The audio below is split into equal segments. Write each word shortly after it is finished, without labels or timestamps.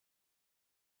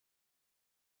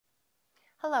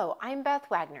Hello, I'm Beth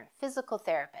Wagner, physical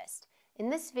therapist. In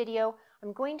this video,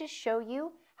 I'm going to show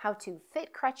you how to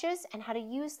fit crutches and how to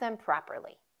use them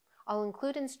properly. I'll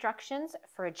include instructions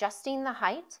for adjusting the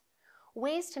height,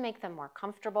 ways to make them more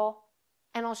comfortable,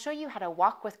 and I'll show you how to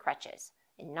walk with crutches,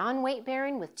 in non-weight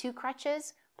bearing with 2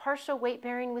 crutches, partial weight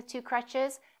bearing with 2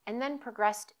 crutches, and then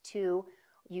progressed to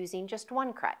using just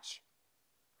 1 crutch,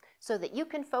 so that you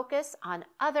can focus on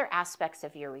other aspects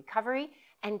of your recovery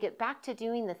and get back to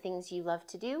doing the things you love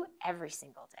to do every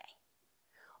single day.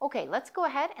 Okay, let's go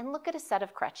ahead and look at a set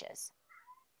of crutches.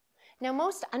 Now,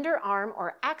 most underarm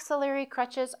or axillary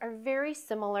crutches are very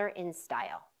similar in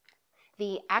style.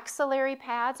 The axillary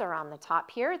pads are on the top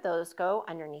here. Those go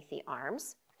underneath the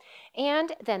arms.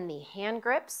 And then the hand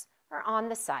grips are on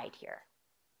the side here.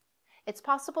 It's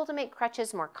possible to make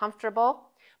crutches more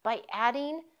comfortable by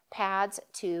adding pads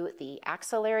to the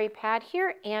axillary pad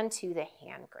here and to the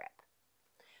hand grip.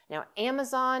 Now,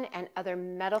 Amazon and other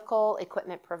medical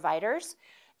equipment providers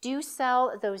do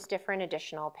sell those different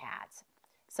additional pads.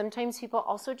 Sometimes people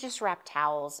also just wrap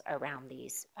towels around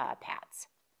these pads.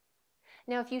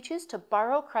 Now, if you choose to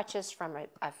borrow crutches from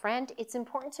a friend, it's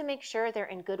important to make sure they're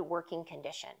in good working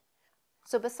condition.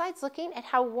 So besides looking at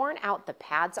how worn out the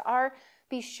pads are,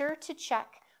 be sure to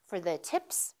check for the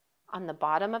tips on the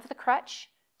bottom of the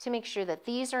crutch to make sure that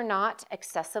these are not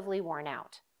excessively worn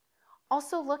out.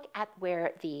 Also look at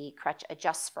where the crutch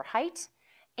adjusts for height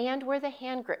and where the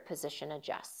hand grip position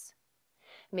adjusts.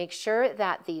 Make sure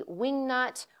that the wing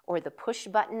nut or the push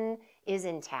button is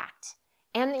intact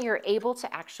and that you're able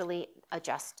to actually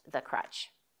adjust the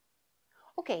crutch.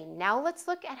 Okay, now let's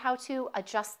look at how to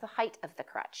adjust the height of the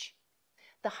crutch.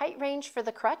 The height range for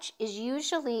the crutch is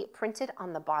usually printed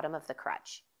on the bottom of the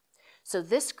crutch. So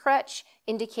this crutch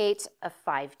indicates a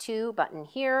 5'2" button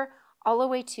here, all the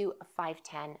way to a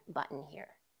 5'10" button here.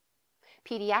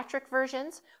 Pediatric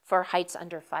versions for heights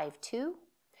under 5'2",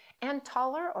 and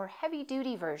taller or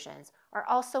heavy-duty versions are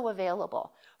also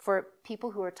available for people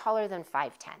who are taller than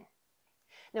 5'10".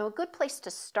 Now, a good place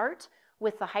to start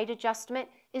with the height adjustment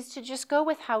is to just go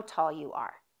with how tall you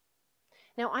are.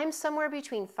 Now, I'm somewhere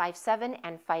between 5'7"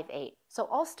 and 5'8", so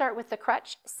I'll start with the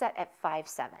crutch set at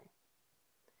 5'7".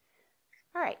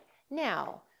 All right,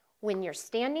 now, when you're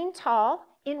standing tall,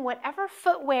 in whatever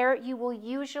footwear you will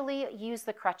usually use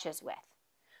the crutches with.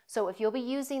 So if you'll be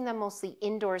using them mostly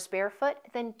indoors barefoot,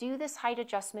 then do this height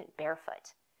adjustment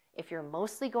barefoot. If you're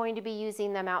mostly going to be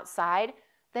using them outside,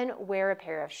 then wear a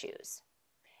pair of shoes.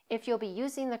 If you'll be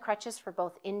using the crutches for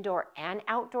both indoor and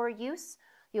outdoor use,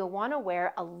 you'll want to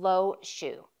wear a low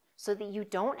shoe so that you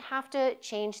don't have to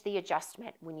change the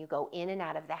adjustment when you go in and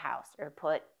out of the house or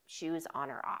put shoes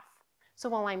on or off. So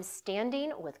while I'm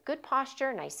standing with good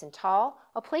posture, nice and tall,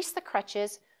 I'll place the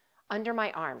crutches under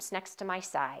my arms next to my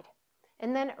side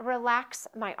and then relax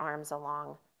my arms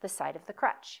along the side of the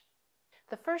crutch.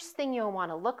 The first thing you'll want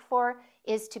to look for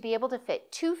is to be able to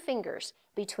fit 2 fingers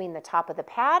between the top of the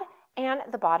pad and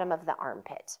the bottom of the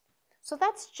armpit. So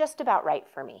that's just about right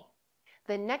for me.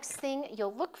 The next thing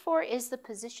you'll look for is the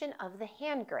position of the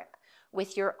hand grip.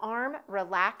 With your arm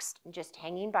relaxed, just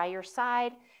hanging by your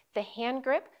side, the hand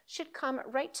grip should come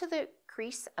right to the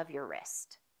crease of your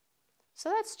wrist. So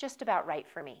that's just about right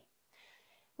for me.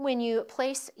 When you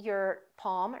place your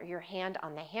palm or your hand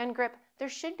on the hand grip, there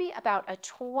should be about a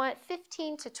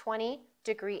 15 to 20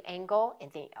 degree angle in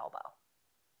the elbow.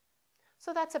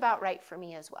 So that's about right for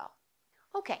me as well.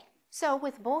 Okay, so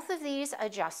with both of these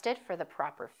adjusted for the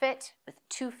proper fit, with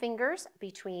 2 fingers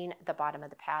between the bottom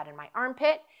of the pad and my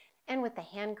armpit, and with the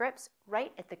hand grips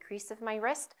right at the crease of my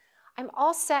wrist, I'm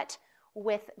all set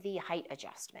with the height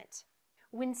adjustment.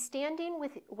 When standing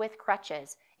with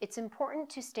crutches, it's important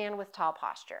to stand with tall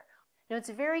posture. Now, it's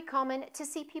very common to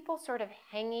see people sort of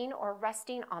hanging or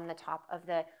resting on the top of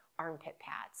the armpit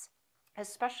pads,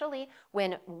 especially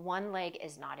when one leg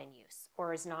is not in use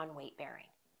or is non-weight bearing.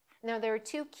 Now, there are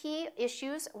 2 key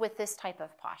issues with this type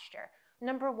of posture.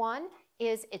 Number 1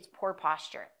 is it's poor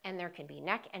posture, and there can be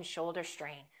neck and shoulder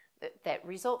strain that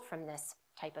result from this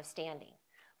type of standing.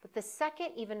 But the second,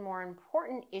 even more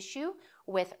important issue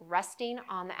with resting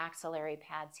on the axillary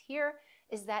pads here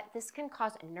is that this can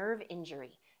cause a nerve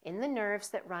injury in the nerves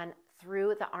that run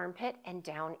through the armpit and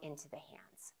down into the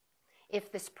hands.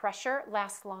 If this pressure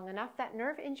lasts long enough, that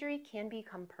nerve injury can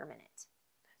become permanent.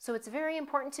 So it's very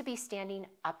important to be standing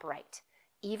upright,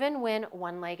 even when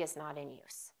one leg is not in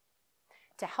use.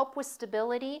 To help with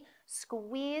stability,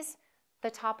 squeeze the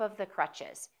top of the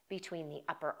crutches between the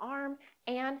upper arm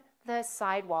and the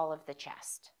side wall of the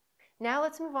chest. Now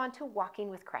let's move on to walking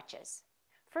with crutches.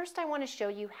 First, I want to show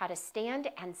you how to stand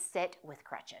and sit with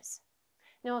crutches.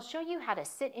 Now I'll show you how to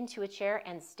sit into a chair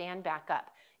and stand back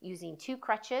up using 2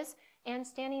 crutches and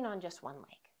standing on just one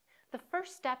leg. The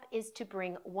first step is to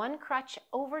bring one crutch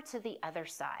over to the other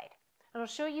side. And I'll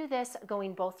show you this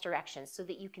going both directions so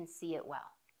that you can see it well.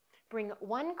 Bring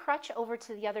one crutch over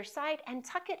to the other side and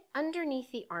tuck it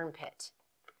underneath the armpit.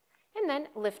 And then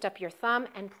lift up your thumb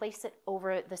and place it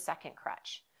over the second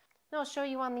crutch. Now I'll show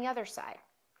you on the other side.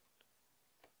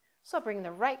 So I'll bring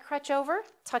the right crutch over,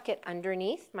 tuck it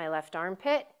underneath my left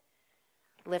armpit,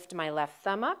 lift my left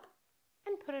thumb up,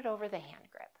 and put it over the hand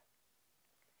grip.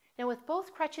 Now with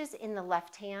both crutches in the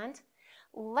left hand,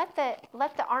 let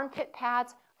the armpit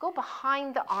pads go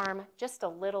behind the arm just a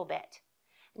little bit.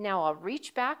 Now I'll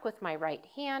reach back with my right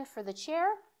hand for the chair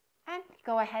and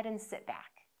go ahead and sit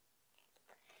back.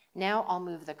 Now I'll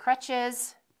move the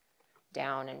crutches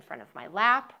down in front of my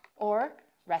lap or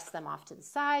rest them off to the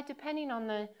side depending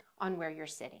on where you're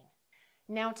sitting.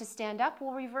 Now to stand up,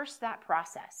 we'll reverse that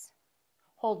process.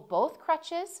 Hold both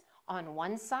crutches on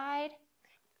one side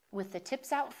with the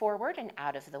tips out forward and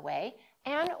out of the way,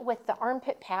 and with the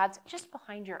armpit pads just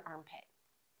behind your armpit.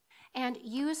 And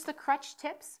use the crutch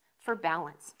tips for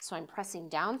balance. So I'm pressing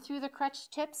down through the crutch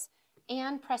tips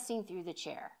and pressing through the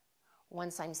chair.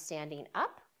 Once I'm standing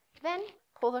up, then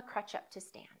pull the crutch up to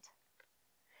stand.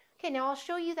 Okay, now I'll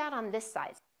show you that on this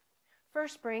side.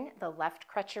 First, bring the left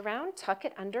crutch around, tuck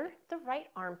it under the right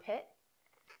armpit,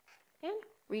 and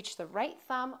reach the right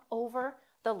thumb over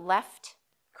the left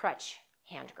crutch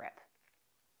hand grip.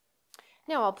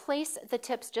 Now I'll place the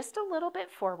tips just a little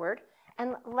bit forward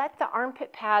and let the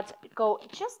armpit pads go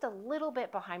just a little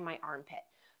bit behind my armpit,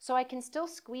 so I can still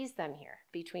squeeze them here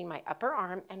between my upper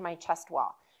arm and my chest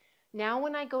wall. Now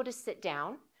when I go to sit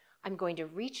down, I'm going to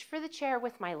reach for the chair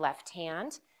with my left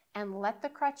hand and let the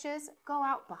crutches go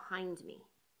out behind me.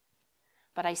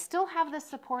 But I still have the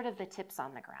support of the tips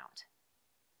on the ground.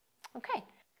 Okay,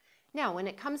 now when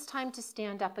it comes time to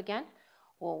stand up again,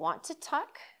 we'll want to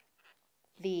tuck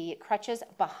the crutches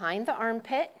behind the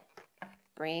armpit,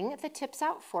 bring the tips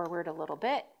out forward a little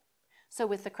bit. So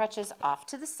with the crutches off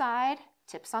to the side,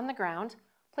 tips on the ground,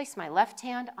 place my left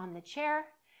hand on the chair,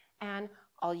 and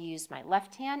I'll use my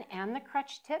left hand and the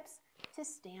crutch tips to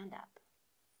stand up.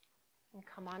 And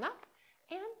come on up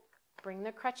and bring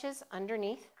the crutches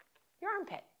underneath your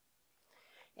armpit.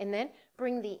 And then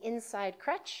bring the inside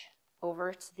crutch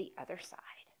over to the other side.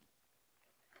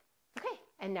 Okay,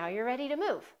 and now you're ready to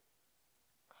move.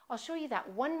 I'll show you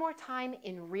that one more time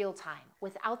in real time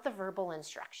without the verbal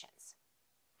instructions.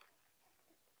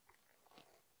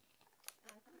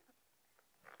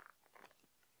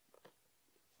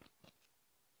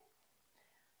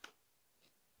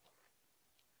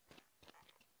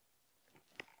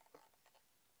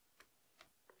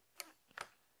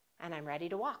 And I'm ready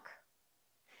to walk.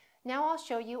 Now I'll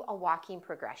show you a walking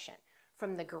progression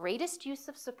from the greatest use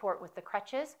of support with the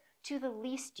crutches to the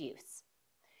least use,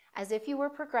 as if you were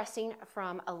progressing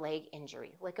from a leg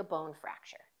injury, like a bone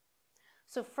fracture.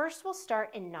 So first we'll start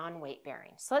in non-weight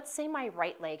bearing. So let's say my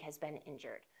right leg has been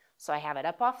injured. So I have it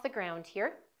up off the ground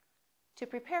here. To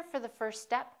prepare for the first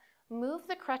step, move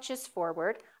the crutches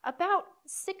forward about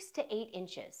 6 to 8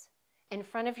 inches in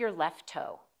front of your left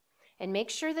toe, and make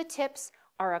sure the tips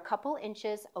are a couple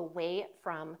inches away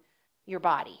from your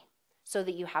body so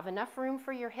that you have enough room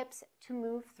for your hips to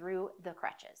move through the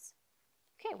crutches.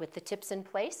 Okay, with the tips in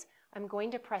place, I'm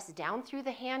going to press down through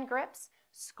the hand grips,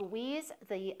 squeeze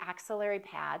the axillary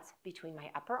pads between my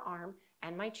upper arm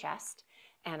and my chest,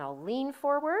 and I'll lean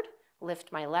forward,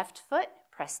 lift my left foot,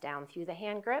 press down through the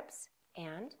hand grips,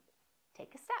 and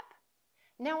take a step.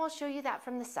 Now I'll show you that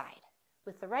from the side.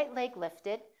 With the right leg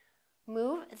lifted,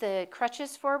 move the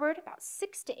crutches forward about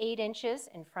 6 to 8 inches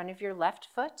in front of your left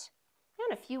foot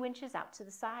and a few inches out to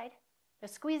the side. Now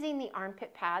squeezing the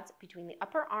armpit pads between the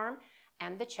upper arm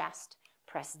and the chest,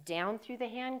 press down through the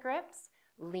hand grips,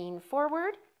 lean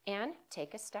forward, and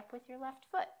take a step with your left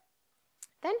foot.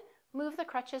 Then move the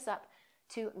crutches up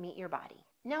to meet your body.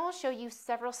 Now I'll show you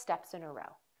several steps in a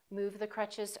row. Move the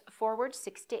crutches forward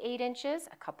 6 to 8 inches,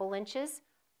 a couple inches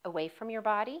away from your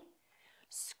body.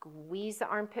 Squeeze the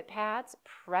armpit pads,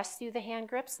 press through the hand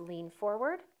grips, lean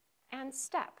forward, and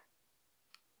step.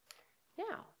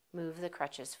 Now, move the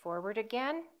crutches forward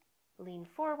again, lean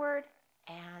forward,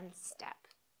 and step.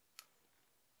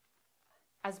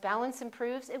 As balance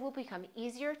improves, it will become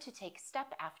easier to take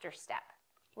step after step,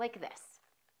 like this.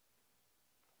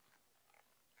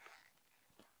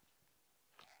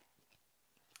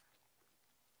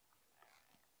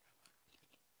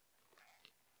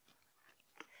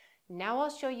 Now I'll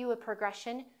show you a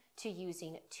progression to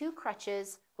using 2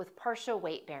 crutches with partial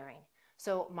weight bearing.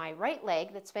 So my right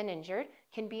leg that's been injured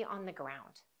can be on the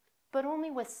ground. but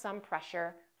only with some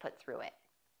pressure put through it.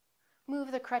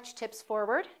 Move the crutch tips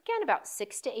forward, again about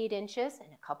 6 to 8 inches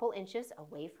and a couple inches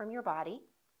away from your body,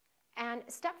 and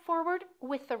step forward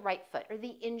with the right foot or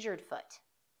the injured foot.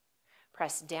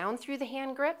 Press down through the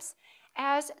hand grips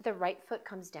as the right foot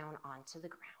comes down onto the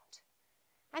ground.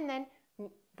 And then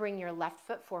bring your left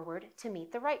foot forward to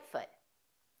meet the right foot.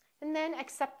 And then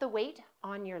accept the weight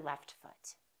on your left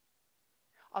foot.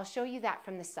 I'll show you that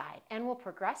from the side, and we'll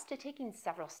progress to taking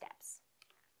several steps.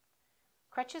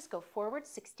 Crutches go forward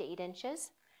 6 to 8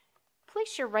 inches.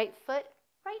 Place your right foot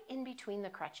right in between the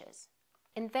crutches,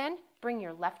 and then bring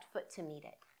your left foot to meet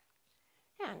it.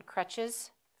 And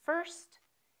crutches first,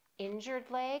 injured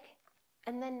leg,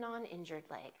 and then non-injured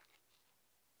leg.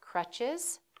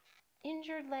 Crutches,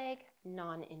 injured leg,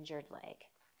 non-injured leg.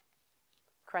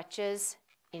 Crutches,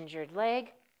 injured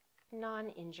leg,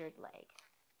 non-injured leg.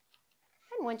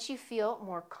 And once you feel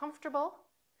more comfortable,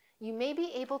 you may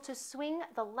be able to swing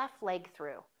the left leg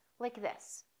through, like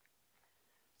this.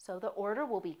 So the order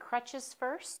will be crutches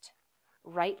first,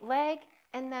 right leg,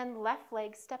 and then left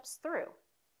leg steps through.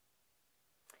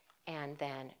 And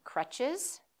then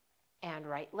crutches and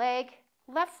right leg,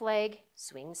 left leg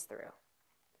swings through.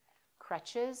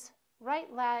 Crutches, right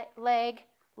leg,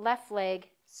 left leg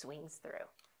swings through.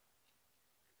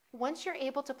 Once you're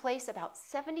able to place about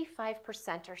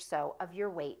 75% or so of your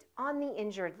weight on the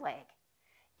injured leg,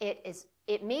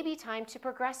 it may be time to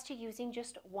progress to using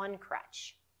just one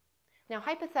crutch. Now,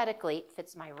 hypothetically, if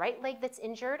it's my right leg that's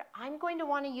injured, I'm going to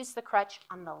want to use the crutch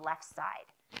on the left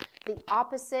side, the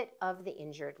opposite of the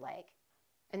injured leg.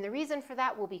 And the reason for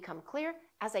that will become clear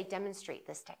as I demonstrate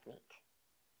this technique.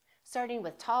 Starting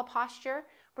with tall posture,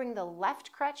 bring the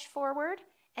left crutch forward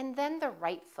and then the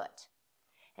right foot.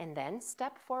 And then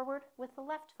step forward with the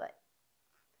left foot.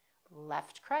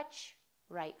 Left crutch,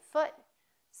 right foot,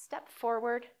 step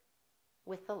forward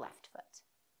with the left foot.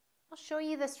 I'll show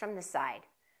you this from the side,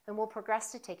 and we'll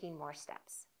progress to taking more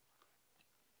steps.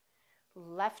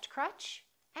 Left crutch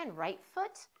and right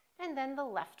foot, and then the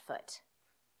left foot.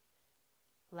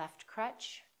 Left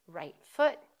crutch, right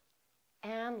foot,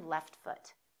 and left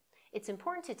foot. It's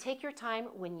important to take your time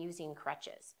when using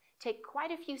crutches. Take quite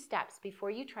a few steps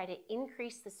before you try to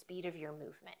increase the speed of your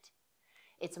movement.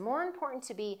 It's more important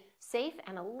to be safe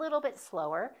and a little bit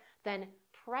slower than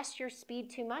press your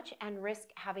speed too much and risk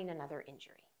having another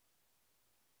injury.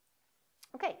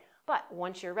 Okay, but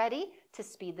once you're ready to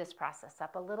speed this process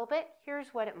up a little bit,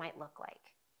 here's what it might look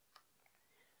like.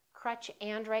 Crutch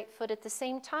and right foot at the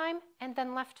same time, and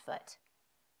then left foot.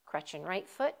 Crutch and right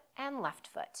foot, and left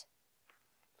foot.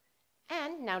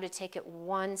 And now to take it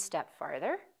one step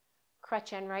farther,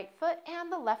 crutch and right foot,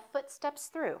 and the left foot steps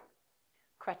through.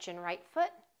 Crutch and right foot,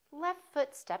 left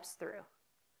foot steps through.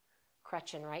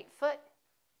 Crutch and right foot,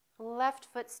 left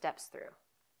foot steps through.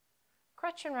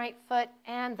 Crutch and right foot,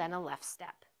 and then a left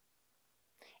step.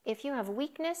 If you have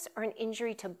weakness or an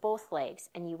injury to both legs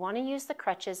and you want to use the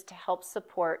crutches to help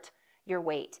support your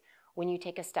weight when you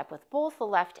take a step with both the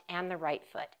left and the right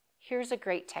foot, here's a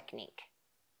great technique.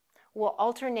 We'll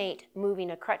alternate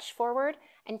moving a crutch forward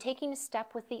and taking a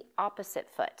step with the opposite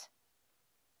foot.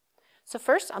 So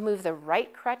first I'll move the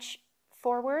right crutch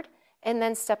forward and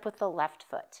then step with the left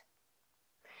foot.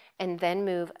 And then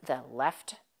move the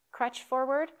left crutch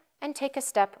forward and take a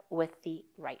step with the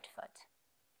right foot.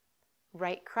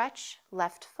 Right crutch,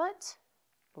 left foot,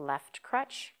 left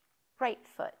crutch, right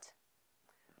foot.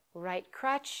 Right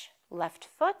crutch, left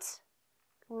foot,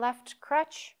 left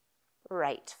crutch,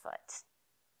 right foot.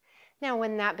 Now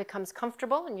when that becomes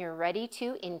comfortable and you're ready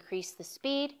to increase the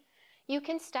speed, you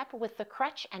can step with the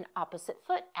crutch and opposite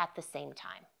foot at the same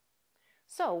time.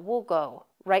 So we'll go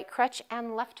right crutch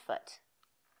and left foot,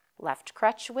 left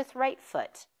crutch with right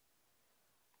foot,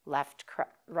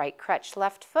 right crutch,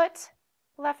 left foot,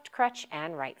 left crutch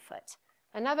and right foot.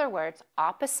 In other words,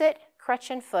 opposite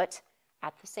crutch and foot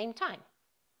at the same time.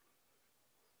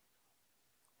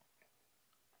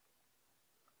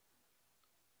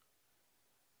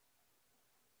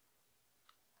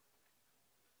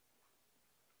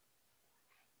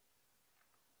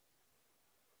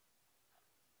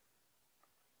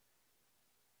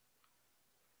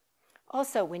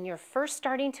 Also, when you're first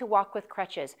starting to walk with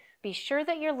crutches, be sure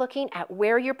that you're looking at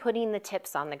where you're putting the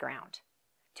tips on the ground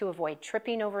to avoid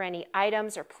tripping over any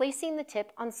items or placing the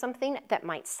tip on something that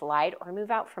might slide or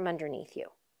move out from underneath you.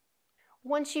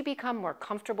 Once you become more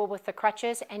comfortable with the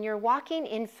crutches and you're walking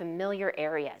in familiar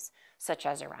areas, such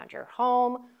as around your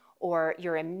home or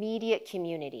your immediate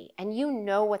community, and you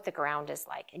know what the ground is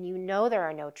like, and you know there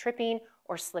are no tripping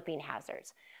or slipping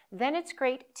hazards, then it's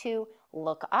great to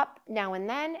look up now and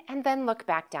then look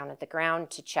back down at the ground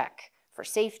to check for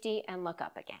safety and look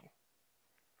up again.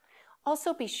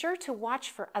 Also, be sure to watch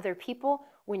for other people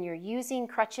when you're using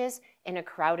crutches in a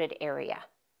crowded area.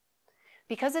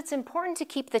 Because it's important to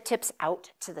keep the tips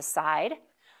out to the side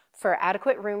for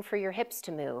adequate room for your hips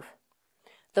to move.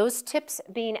 Those tips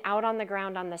being out on the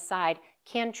ground on the side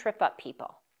can trip up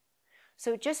people.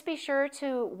 So just be sure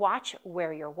to watch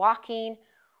where you're walking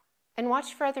and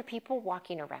watch for other people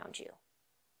walking around you.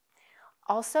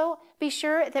 Also, be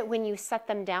sure that when you set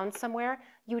them down somewhere,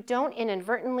 you don't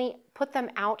inadvertently put them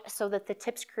out so that the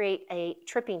tips create a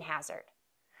tripping hazard.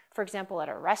 For example, at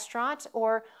a restaurant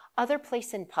or other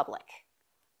place in public.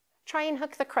 Try and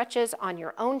hook the crutches on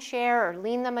your own chair or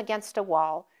lean them against a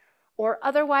wall, or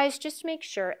otherwise just make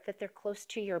sure that they're close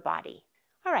to your body.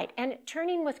 All right, and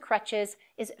turning with crutches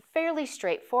is fairly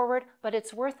straightforward, but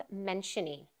it's worth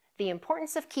mentioning the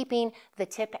importance of keeping the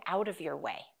tip out of your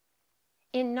way.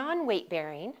 In non-weight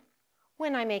bearing,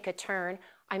 when I make a turn,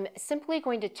 I'm simply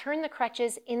going to turn the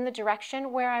crutches in the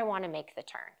direction where I want to make the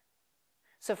turn.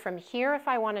 So from here, if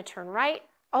I want to turn right,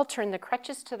 I'll turn the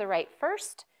crutches to the right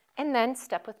first, and then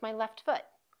step with my left foot.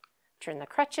 Turn the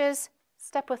crutches,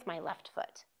 step with my left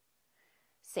foot.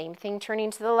 Same thing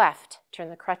turning to the left. Turn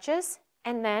the crutches,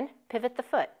 and then pivot the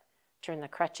foot. Turn the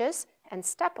crutches, and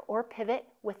step or pivot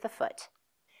with the foot.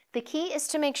 The key is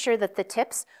to make sure that the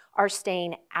tips are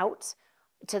staying out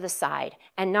to the side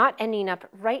and not ending up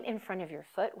right in front of your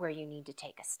foot where you need to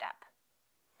take a step.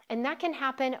 And that can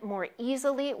happen more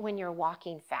easily when you're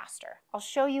walking faster. I'll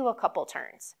show you a couple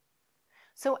turns.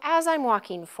 So as I'm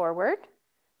walking forward,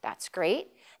 that's great.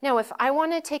 Now if I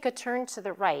want to take a turn to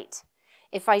the right,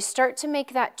 if I start to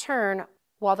make that turn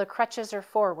while the crutches are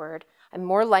forward, I'm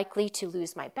more likely to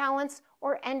lose my balance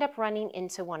or end up running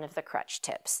into one of the crutch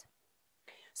tips.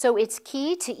 So it's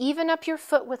key to even up your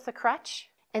foot with the crutch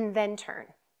and then turn.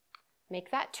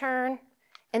 Make that turn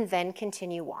and then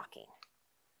continue walking.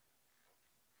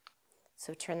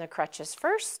 So turn the crutches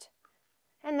first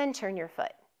and then turn your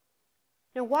foot.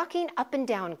 Now walking up and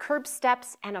down curb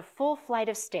steps and a full flight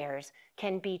of stairs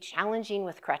can be challenging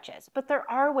with crutches, but there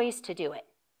are ways to do it.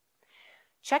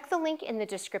 Check the link in the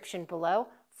description below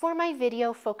for my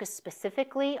video focused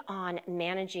specifically on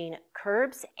managing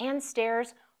curbs and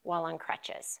stairs while on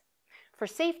crutches. For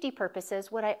safety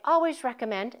purposes, what I always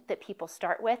recommend that people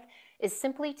start with is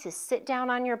simply to sit down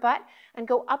on your butt and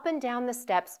go up and down the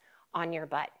steps on your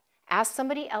butt. Ask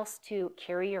somebody else to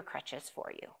carry your crutches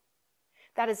for you.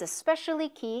 That is especially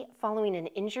key following an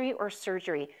injury or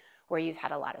surgery where you've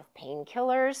had a lot of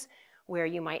painkillers, where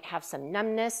you might have some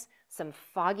numbness, some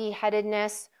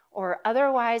foggy-headedness, or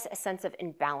otherwise a sense of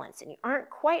imbalance, and you aren't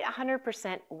quite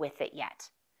 100% with it yet.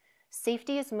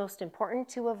 Safety is most important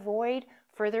to avoid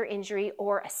further injury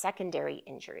or a secondary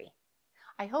injury.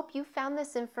 I hope you found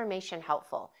this information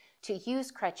helpful to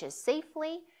use crutches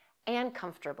safely and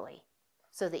comfortably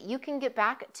so that you can get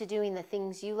back to doing the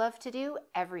things you love to do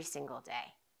every single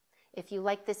day. If you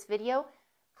like this video,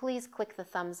 please click the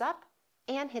thumbs up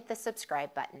and hit the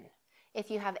subscribe button. If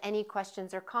you have any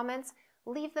questions or comments,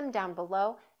 leave them down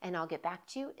below and I'll get back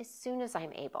to you as soon as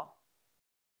I'm able.